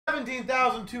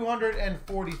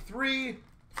17,243.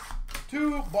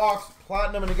 2-box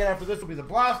platinum. And again, after this will be the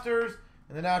blasters.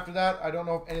 And then after that, I don't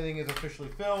know if anything is officially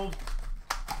filled.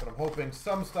 But I'm hoping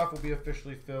some stuff will be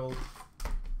officially filled.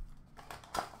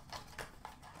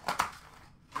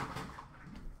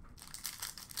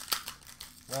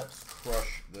 Let's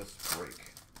crush this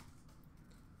break.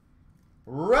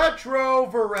 Retro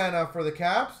Verena for the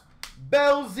Caps.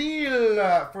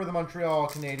 Belzile for the Montreal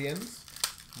Canadiens.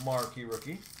 Marquee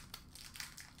rookie.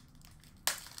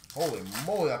 Holy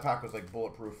moly, that pack was like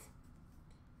bulletproof.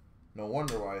 No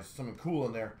wonder why. There's something cool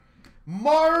in there.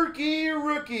 Marquee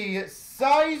rookie.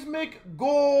 Seismic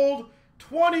Gold.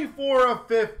 24 of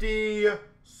 50.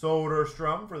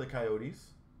 Soderstrom for the Coyotes.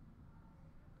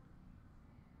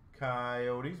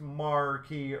 Coyotes.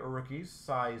 Marquee rookies.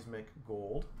 Seismic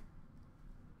Gold.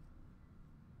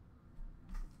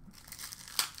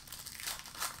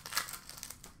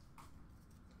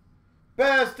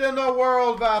 Best in the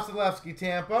world, Vasilevsky,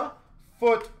 Tampa.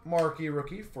 Foot marquee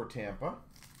rookie for Tampa.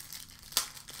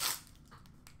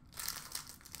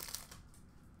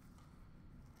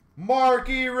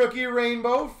 Marquee rookie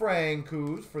rainbow,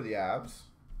 Francouz for the Avs.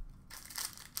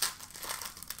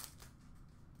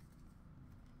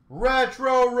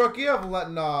 Retro rookie of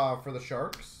Letnov for the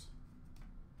Sharks.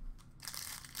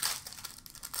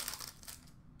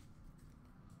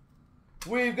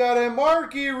 We've got a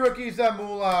marquee rookie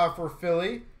Zamula for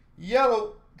Philly.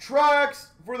 Yellow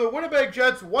tracks for the Winnipeg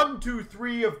Jets. 1, 2,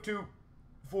 3 of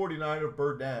 249 of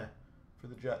Burdin for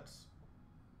the Jets.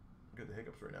 Get the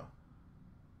hiccups right now.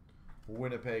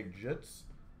 Winnipeg Jets.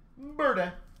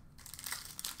 Burdin.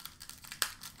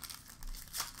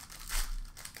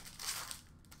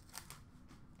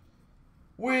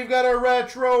 We've got a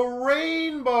retro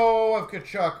rainbow of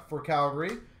Tkachuk for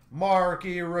Calgary.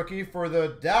 Marquee rookie for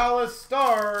the Dallas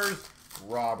Stars,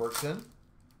 Robertson.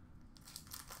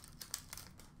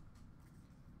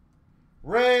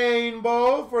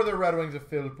 Rainbow for the Red Wings of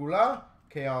Filppula,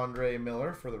 K'Andre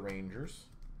Miller for the Rangers.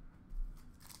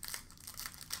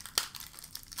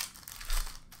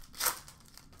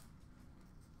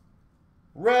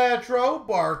 Retro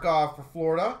Barkov for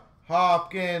Florida,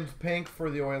 Hopkins pink for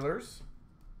the Oilers.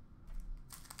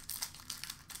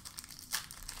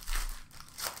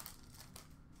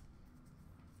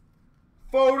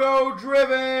 Photo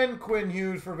driven, Quinn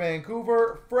Hughes for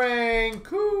Vancouver.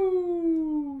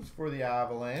 Francouz for the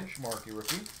Avalanche, marquee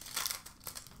rookie.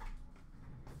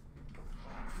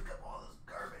 Pick up all this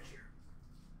garbage here.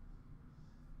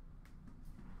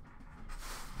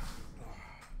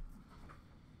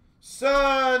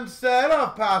 Sunset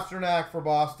of Pasternak for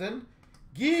Boston.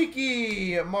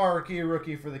 Geeky marquee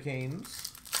rookie for the Canes.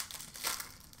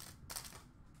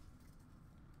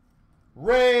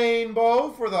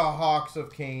 Rainbow for the Hawks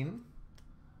of Kane.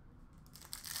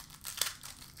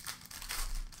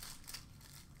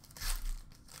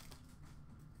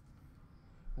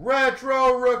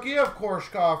 Retro rookie of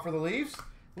Korshkov for the Leafs.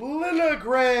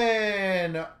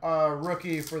 Liljegren,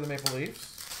 rookie for the Maple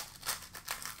Leafs.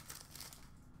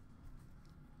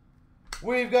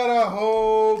 We've got a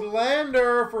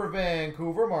Höglander for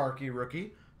Vancouver, marquee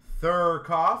rookie.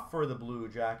 Thurkoff for the Blue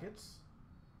Jackets,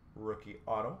 rookie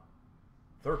auto.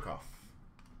 Thurkoff.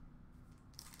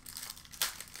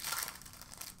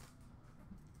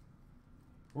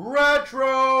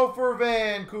 Retro for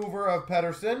Vancouver of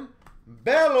Pettersson.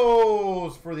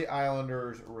 Bellows for the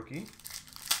Islanders, rookie.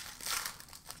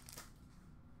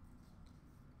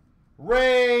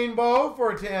 Rainbow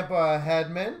for Tampa,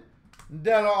 Hedman.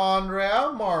 Della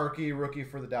Andrea, marquee rookie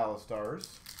for the Dallas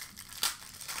Stars.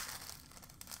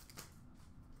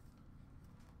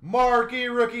 Marquee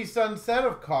rookie sunset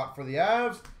of Cott for the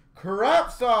Avs.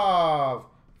 Karapsov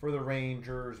for the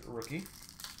Rangers rookie.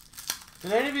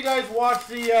 Did any of you guys watch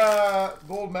the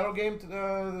gold medal game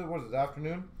today? What is it,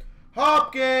 afternoon?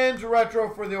 Hopkins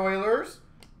retro for the Oilers.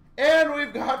 And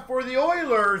we've got for the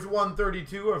Oilers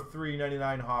 132 of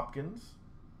 399 Hopkins.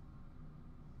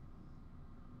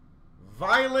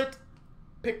 Violet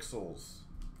Pixels.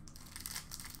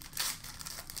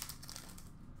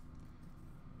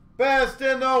 Best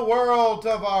in the world,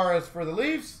 Tavares for the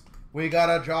Leafs. We got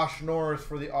a Josh Norris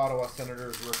for the Ottawa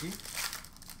Senators rookie.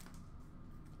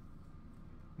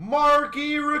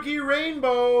 Marquee rookie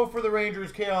rainbow for the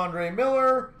Rangers, K'Andre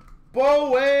Miller.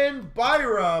 Bowen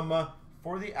Byram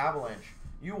for the Avalanche.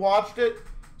 You watched it?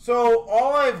 So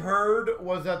all I've heard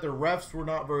was that the refs were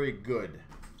not very good.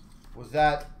 Was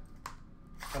that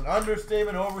an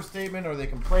understatement, overstatement? Are they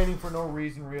complaining for no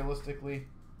reason realistically?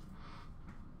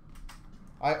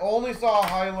 I only saw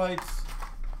highlights.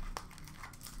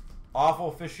 Awful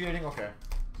officiating. Okay.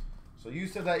 So you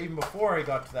said that even before I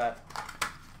got to that.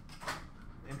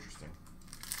 Interesting.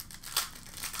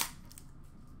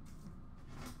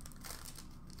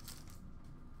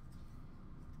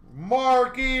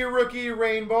 Marquee rookie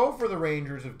rainbow for the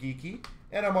Rangers of Geeky.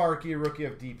 And a marquee rookie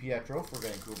of DiPietro for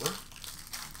Vancouver.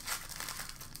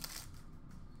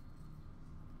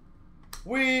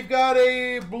 We've got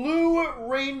a blue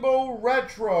rainbow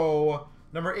retro,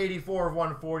 number 84 of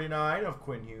 149 of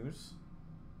Quinn Hughes.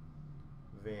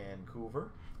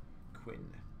 Vancouver. Quinn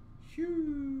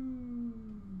Hughes.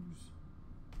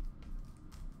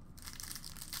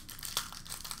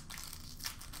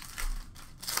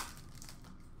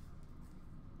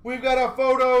 We've got a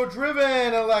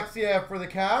photo-driven Alexiev for the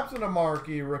Caps and a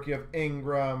marquee rookie of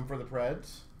Ingram for the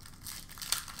Preds.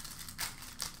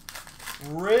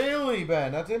 Really,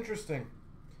 Ben? That's interesting.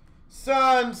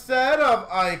 Sunset of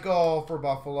Eichel for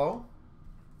Buffalo.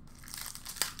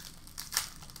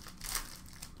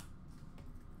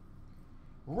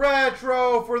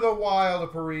 Retro for the Wild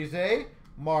of Parise.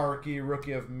 Marquee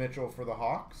rookie of Mitchell for the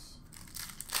Hawks.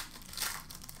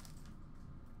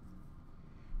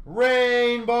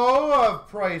 Rainbow of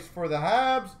Price for the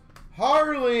Habs.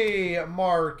 Harley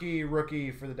marquee rookie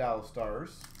for the Dallas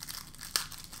Stars.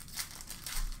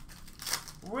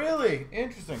 Really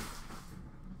interesting.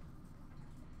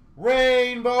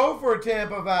 Rainbow for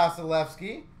Tampa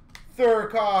Vasilevsky.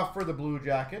 Thurkoff for the Blue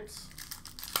Jackets.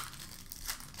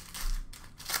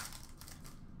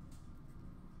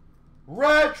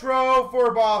 Retro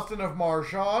for Boston of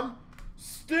Marchand.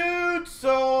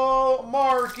 Stutzel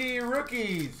marquee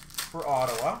rookies for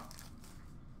Ottawa.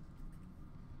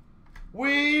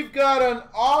 We've got an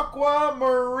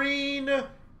Aquamarine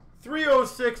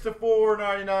 306 to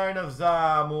 499 of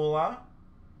Zamula.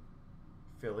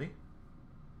 Philly.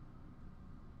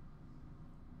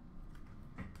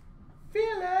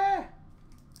 Philly.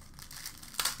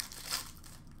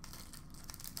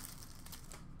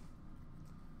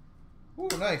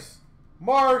 Ooh, nice.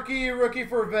 Marquee rookie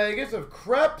for Vegas of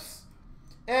Krebs.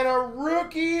 And a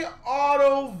rookie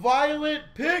auto violet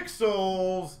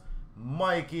pixels,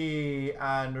 Mikey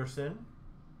Anderson.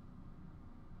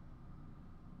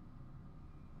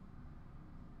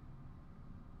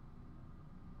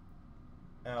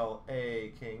 LA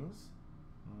Kings,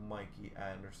 Mikey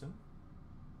Anderson.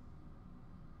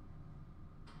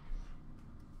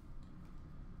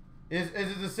 Is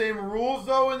it the same rules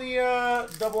though in the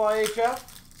double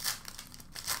IHF?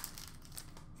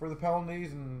 For the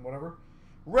penalties and whatever.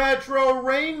 Retro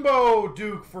Rainbow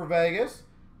Duke for Vegas.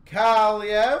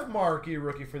 Kaliev, marquee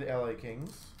rookie for the LA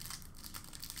Kings.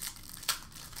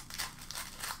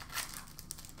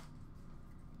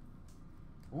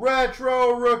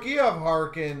 Retro rookie of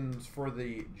Harkins for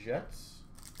the Jets.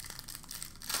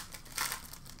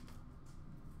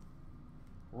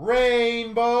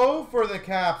 Rainbow for the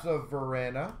Caps of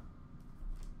Verena.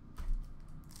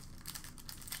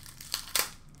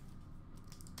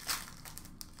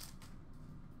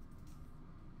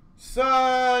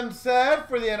 Sunset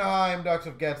for the Anaheim Ducks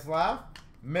of Getzlaf.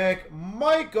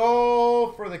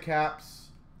 McMichael for the Caps.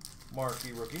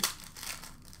 Marquee rookie.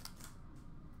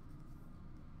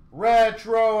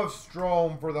 Retro of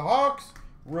Strome for the Hawks.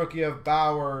 Rookie of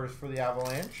Bowers for the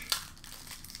Avalanche.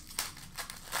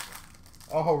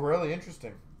 Oh, really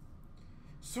interesting.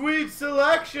 Sweet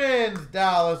selections.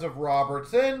 Dallas of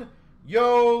Robertson.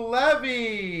 Yo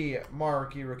Levy.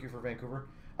 Marquee rookie for Vancouver.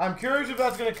 I'm curious if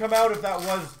that's going to come out, if that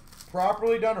was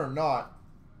properly done or not.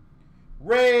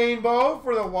 Rainbow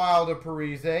for the Wild of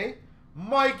Parise.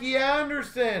 Mikey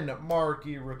Anderson,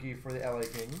 marquee rookie for the LA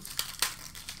Kings.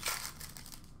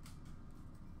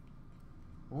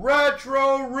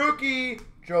 Retro rookie,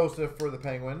 Joseph for the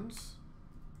Penguins.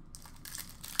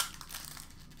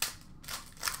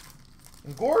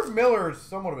 And Gord Miller is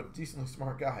somewhat of a decently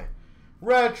smart guy.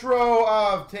 Retro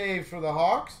of Taves for the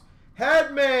Hawks.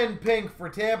 Hedman pink for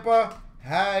Tampa.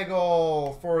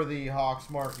 Hagel for the Hawks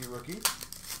marquee rookie.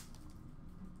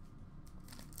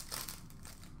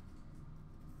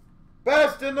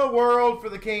 Best in the world for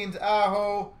the Canes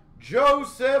Aho.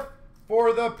 Joseph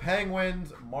for the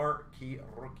Penguins marquee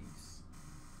rookie.